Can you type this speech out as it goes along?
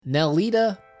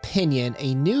Nélida Piñon,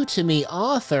 a new-to-me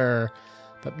author,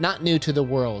 but not new to the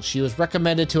world. She was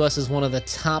recommended to us as one of the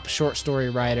top short story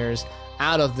writers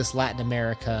out of this Latin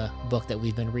America book that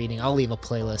we've been reading. I'll leave a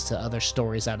playlist to other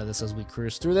stories out of this as we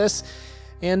cruise through this.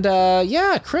 And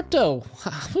crypto.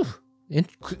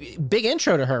 Big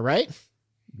intro to her, right?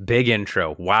 Big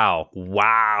intro.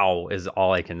 Wow is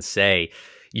all I can say.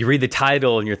 You read the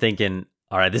title and you're thinking,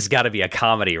 all right, this has got to be a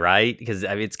comedy, right? Because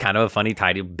it's kind of a funny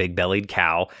title, Big-Bellied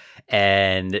Cow.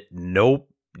 And nope.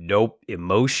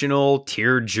 Emotional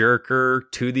tearjerker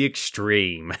to the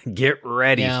extreme. Get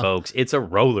ready, folks. It's a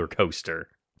roller coaster.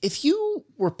 If you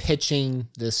were pitching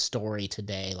this story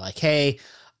today, like, hey,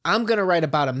 I'm going to write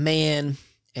about a man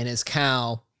and his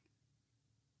cow,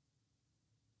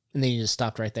 and then you just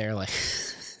stopped right there, like...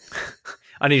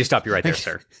 I need to stop you right there,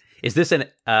 sir. Is this an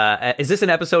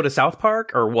episode of South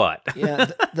Park or what?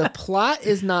 Yeah, the plot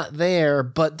is not there,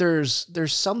 but there's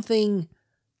something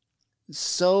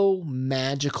so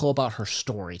magical about her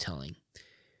storytelling.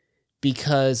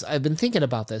 Because I've been thinking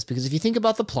about this, because if you think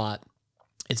about the plot,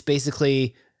 it's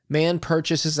basically man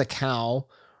purchases a cow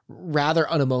rather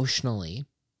unemotionally,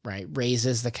 right?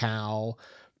 Raises the cow,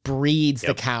 breeds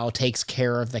the cow, takes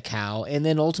care of the cow, and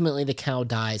then ultimately the cow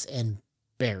dies and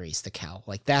buries the cow.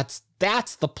 Like that's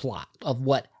the plot of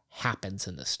what happens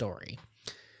in the story.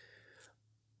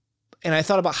 And I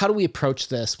thought about how do we approach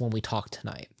this when we talk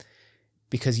tonight?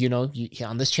 Because,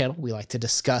 on this channel, we like to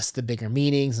discuss the bigger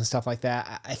meanings and stuff like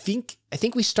that. I think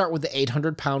we start with the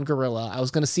 800-pound gorilla. I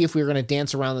was going to see if we were going to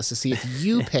dance around this to see if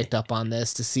you picked up on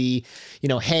this, to see,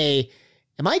 hey,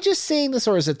 am I just saying this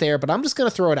or is it there? But I'm just going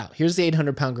to throw it out. Here's the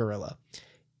 800-pound gorilla.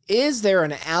 Is there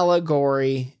an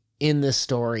allegory in this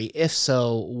story? If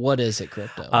so, what is it,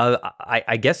 Crypto?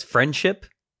 I guess friendship.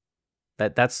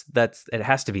 That's it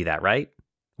has to be that, right?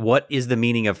 What is the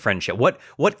meaning of friendship?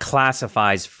 What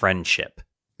classifies friendship?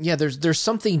 Yeah, there's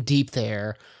something deep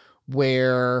there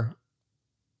where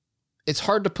it's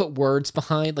hard to put words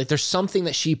behind. Like there's something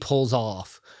that she pulls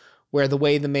off where the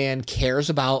way the man cares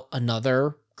about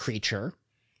another creature,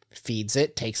 feeds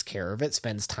it, takes care of it,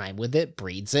 spends time with it,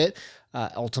 breeds it,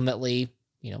 ultimately,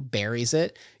 buries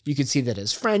it. You could see that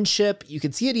as friendship. You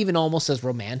could see it even almost as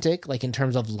romantic, like in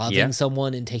terms of loving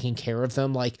someone and taking care of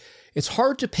them. Like it's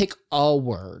hard to pick a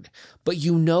word, but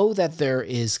that there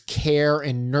is care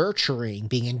and nurturing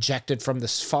being injected from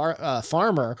this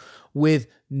farmer with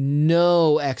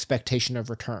no expectation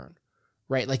of return,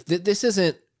 right? Like this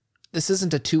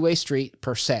isn't a two-way street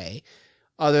per se,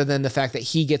 other than the fact that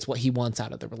he gets what he wants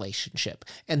out of the relationship.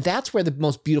 And that's where the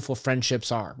most beautiful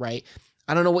friendships are, right?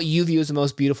 I don't know what you view as the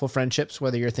most beautiful friendships,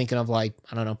 whether you're thinking of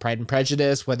Pride and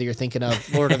Prejudice, whether you're thinking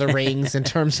of Lord of the Rings in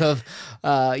terms of,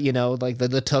 like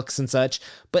the Tooks and such.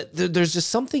 But there's just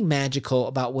something magical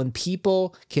about when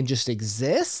people can just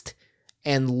exist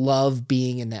and love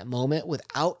being in that moment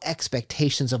without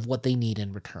expectations of what they need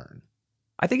in return.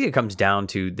 I think it comes down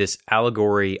to this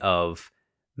allegory of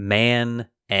man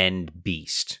and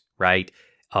beast, right?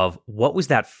 Of what was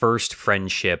that first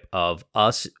friendship of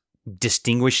us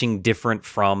distinguishing different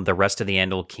from the rest of the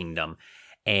Animal Kingdom.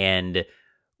 And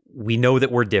we know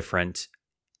that we're different.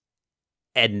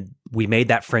 And we made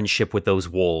that friendship with those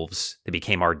wolves that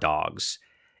became our dogs.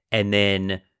 And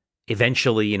then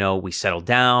eventually, we settled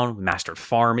down, we mastered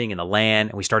farming in the land,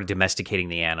 and we started domesticating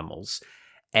the animals.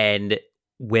 And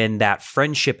when that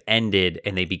friendship ended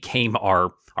and they became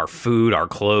our food, our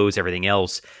clothes, everything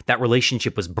else, that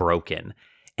relationship was broken.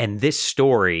 And this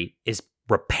story is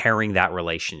repairing that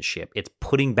relationship. It's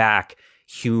putting back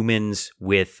humans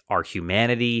with our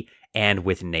humanity and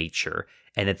with nature.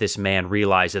 And that this man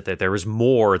realized that there was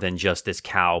more than just this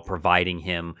cow providing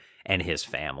him and his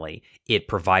family. It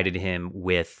provided him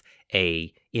with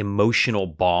a emotional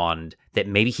bond that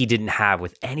maybe he didn't have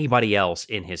with anybody else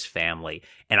in his family.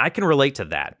 And I can relate to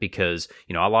that because,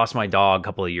 I lost my dog a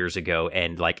couple of years ago,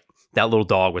 and that little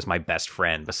dog was my best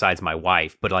friend besides my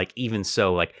wife. But even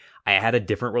so, I had a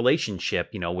different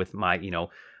relationship, with my,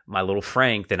 my little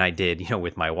Frank than I did,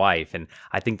 with my wife. And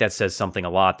I think that says something a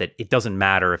lot, that it doesn't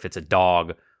matter if it's a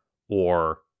dog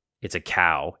or it's a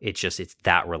cow. It's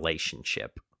that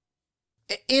relationship.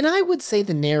 And I would say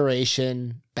the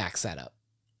narration backs that up,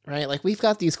 right? Like we've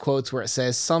got these quotes where it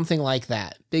says something like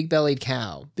that: big-bellied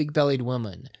cow, big-bellied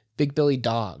woman, big-bellied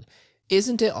dog.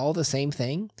 Isn't it all the same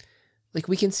thing? Like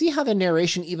we can see how the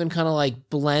narration even kind of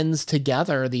blends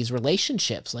together these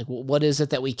relationships. Like what is it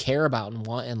that we care about and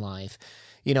want in life?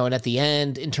 And at the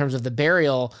end, in terms of the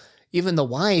burial, even the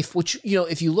wife, which,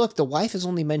 if you look, the wife is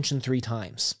only mentioned 3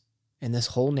 times in this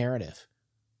whole narrative,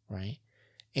 right?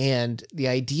 And the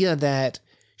idea that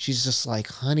she's just like,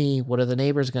 honey, what are the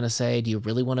neighbors going to say? Do you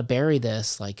really want to bury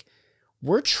this? Like,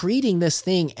 we're treating this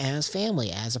thing as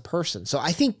family, as a person. So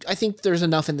I think there's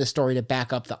enough in this story to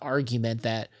back up the argument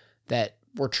that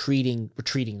we're treating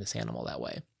this animal that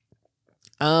way.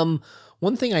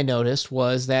 One thing I noticed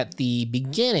was that the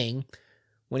beginning,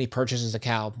 when he purchases a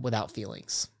cow without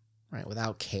feelings, right,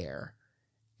 without care,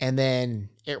 and then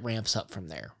it ramps up from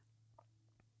there.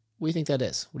 What do you think that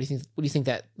is? What do you think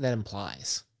that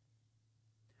implies?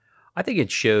 I think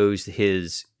it shows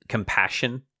his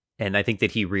compassion, and I think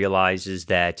that he realizes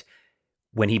that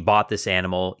when he bought this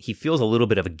animal, he feels a little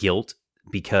bit of a guilt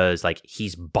because like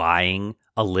he's buying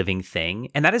a living thing.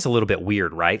 And that is a little bit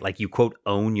weird, right? Like you quote,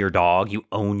 own your dog, you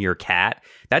own your cat.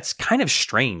 That's kind of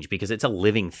strange because it's a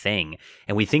living thing.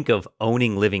 And we think of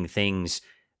owning living things,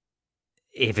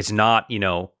 if it's not,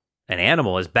 an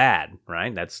animal, is bad,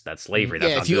 right? That's slavery.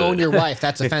 That's not if you good. Own your wife,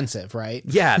 that's offensive, right?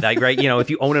 Yeah, right. If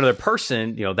you own another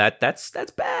person, that's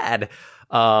bad.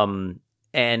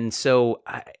 And so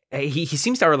he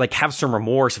seems to like have some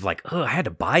remorse of like, oh, I had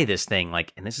to buy this thing,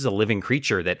 like, and this is a living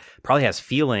creature that probably has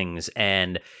feelings.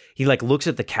 And he like looks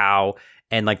at the cow,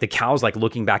 and like the cow's like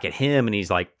looking back at him, and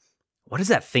he's like, what is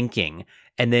that thinking?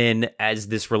 And then as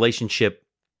this relationship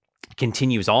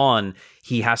continues on,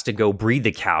 he has to go breed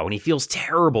the cow, and he feels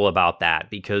terrible about that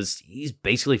because he's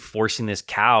basically forcing this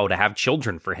cow to have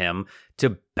children for him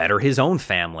to better his own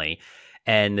family.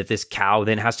 And that this cow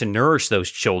then has to nourish those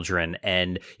children,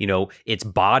 and its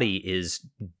body is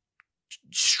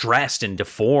stressed and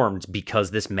deformed because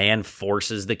this man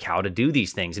forces the cow to do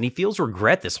these things, and he feels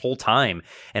regret this whole time.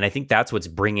 And I think that's what's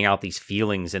bringing out these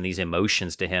feelings and these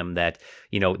emotions to him, that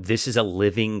this is a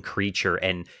living creature,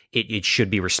 and it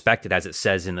should be respected, as it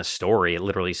says in the story. It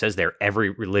literally says there,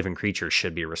 every living creature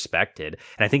should be respected.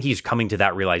 And I think he's coming to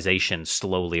that realization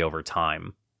slowly over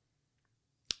time.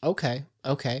 Okay.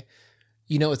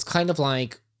 It's kind of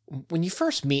like when you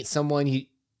first meet someone,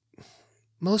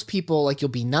 most people, like, you'll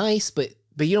be nice, but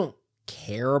you don't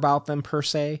care about them per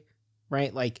se,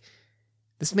 right? Like,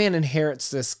 this man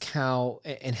inherits this cow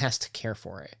and has to care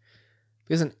for it.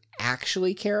 He doesn't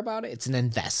actually care about it. It's an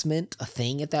investment, a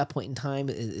thing at that point in time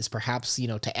is perhaps,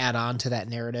 to add on to that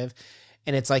narrative.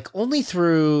 And it's like only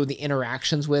through the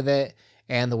interactions with it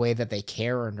and the way that they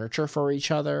care or nurture for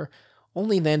each other,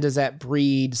 only then does that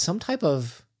breed some type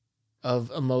of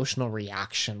emotional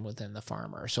reaction within the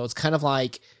farmer. So it's kind of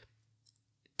like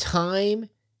time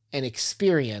and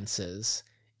experiences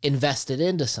invested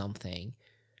into something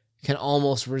can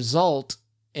almost result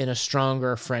in a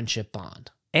stronger friendship bond.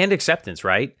 And acceptance,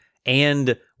 right?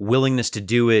 And willingness to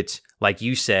do it, like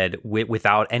you said,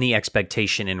 without any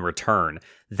expectation in return.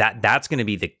 That's going to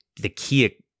be the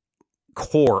key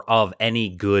core of any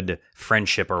good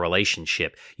friendship or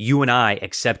relationship. You and I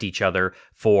accept each other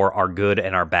for our good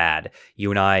and our bad. You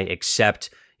and I accept,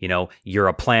 you're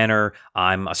a planner,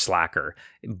 I'm a slacker.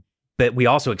 But we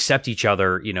also accept each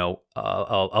other,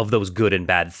 of those good and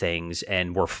bad things,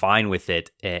 and we're fine with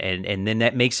it. And then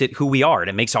that makes it who we are. And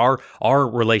it makes our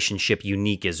relationship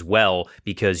unique as well,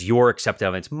 because your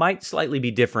acceptance might slightly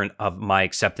be different of my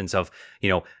acceptance of,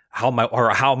 how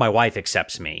my wife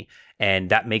accepts me.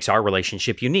 And that makes our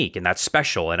relationship unique, and that's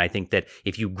special. And I think that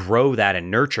if you grow that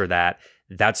and nurture that,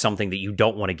 that's something that you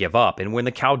don't want to give up. And when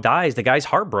the cow dies, the guy's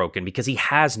heartbroken because he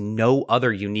has no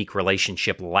other unique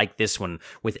relationship like this one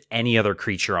with any other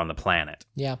creature on the planet.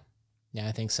 Yeah,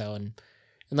 I think so. And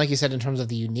like you said, in terms of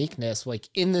the uniqueness, like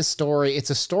in this story, it's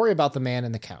a story about the man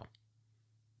and the cow,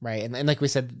 right? And like we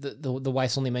said, the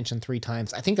wife's only mentioned 3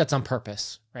 times. I think that's on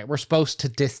purpose, right? We're supposed to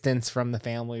distance from the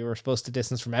family. We're supposed to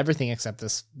distance from everything except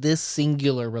this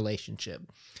singular relationship.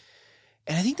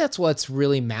 And I think that's what's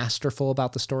really masterful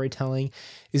about the storytelling,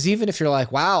 is even if you're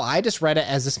like, wow, I just read it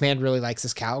as this man really likes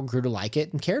this cow, grew to like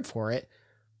it and cared for it,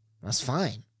 that's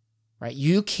fine, right?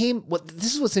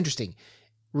 This is what's interesting.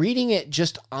 Reading it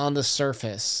just on the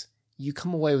surface, you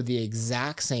come away with the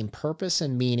exact same purpose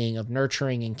and meaning of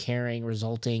nurturing and caring,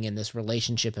 resulting in this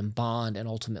relationship and bond and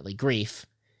ultimately grief,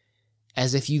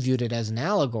 as if you viewed it as an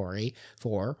allegory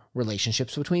for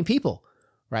relationships between people.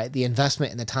 Right? The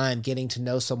investment and the time getting to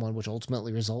know someone, which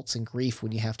ultimately results in grief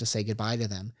when you have to say goodbye to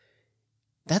them.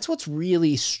 That's what's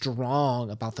really strong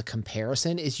about the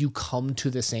comparison, is you come to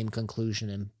the same conclusion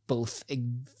in both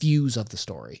views of the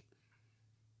story.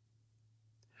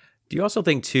 Do you also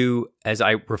think, too, as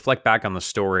I reflect back on the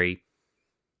story,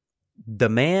 the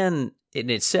man,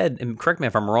 and it said, and correct me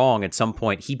if I'm wrong, at some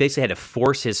point, he basically had to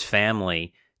force his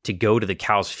family to go to the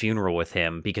cow's funeral with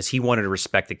him because he wanted to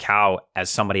respect the cow as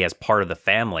somebody as part of the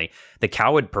family. The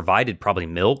cow had provided probably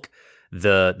milk.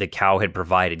 The cow had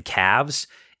provided calves,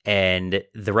 and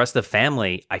the rest of the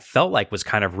family, I felt like, was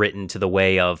kind of written to the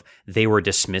way of they were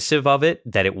dismissive of it,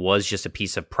 that it was just a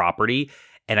piece of property.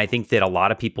 And I think that a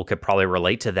lot of people could probably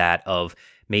relate to that, of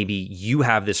maybe you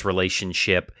have this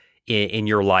relationship in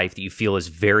your life that you feel is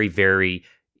very, very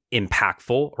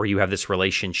impactful, or you have this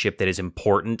relationship that is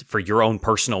important for your own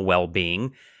personal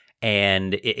well-being,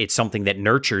 and it's something that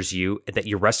nurtures you that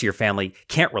your rest of your family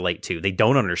can't relate to. They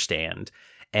don't understand.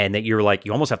 And that you're like,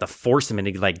 you almost have to force them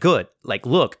into like, good, like,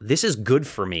 look, this is good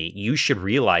for me. You should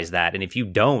realize that. And if you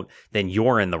don't, then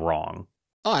you're in the wrong.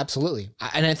 Oh, absolutely.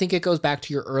 And I think it goes back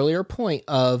to your earlier point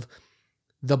of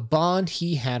the bond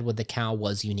he had with the cow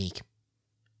was unique.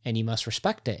 And you must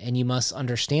respect it and you must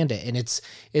understand it. And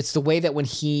it's the way that when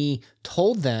he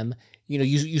told them,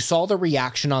 you saw the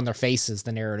reaction on their faces,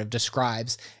 the narrative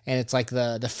describes, and it's like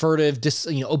the furtive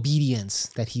obedience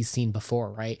that he's seen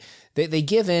before, right? They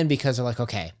give in because they're like,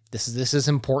 okay, this is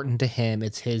important to him.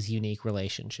 It's his unique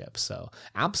relationship. So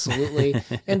absolutely.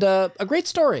 And a great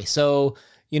story. So,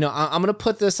 I'm going to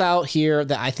put this out here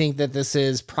that I think that this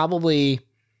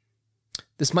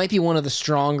might be one of the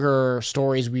stronger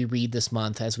stories we read this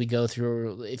month as we go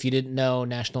through. If you didn't know,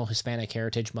 National Hispanic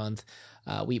Heritage Month,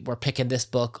 we're picking this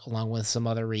book along with some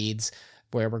other reads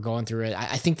where we're going through it.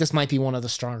 I think this might be one of the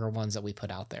stronger ones that we put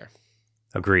out there.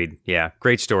 Agreed. Yeah.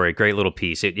 Great story. Great little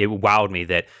piece. It wowed me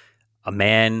that a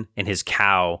man and his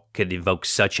cow could evoke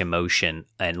such emotion.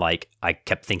 And like, I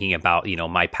kept thinking about,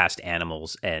 my past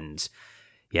animals, and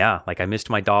yeah, like I missed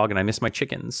my dog and I missed my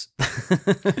chickens.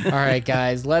 All right,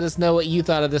 guys, let us know what you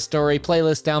thought of this story.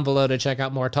 Playlist down below to check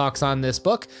out more talks on this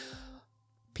book.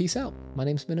 Peace out. My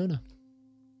name's Minuna.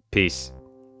 Peace.